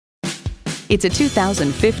It's a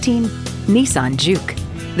 2015 Nissan Juke.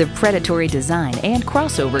 The predatory design and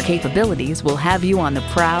crossover capabilities will have you on the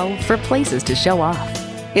prowl for places to show off.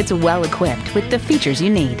 It's well equipped with the features you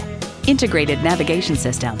need: integrated navigation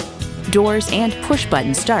system, doors and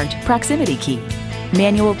push-button start proximity key,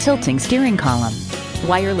 manual tilting steering column,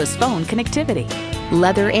 wireless phone connectivity,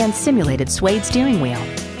 leather and simulated suede steering wheel,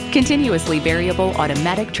 continuously variable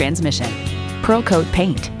automatic transmission, Pro Coat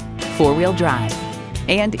paint, four-wheel drive,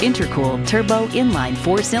 and intercooled turbo inline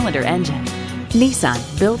four-cylinder engine.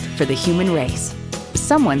 Nissan, built for the human race.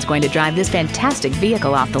 Someone's going to drive this fantastic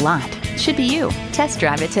vehicle off the lot. Should be you. Test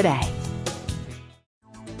drive it today.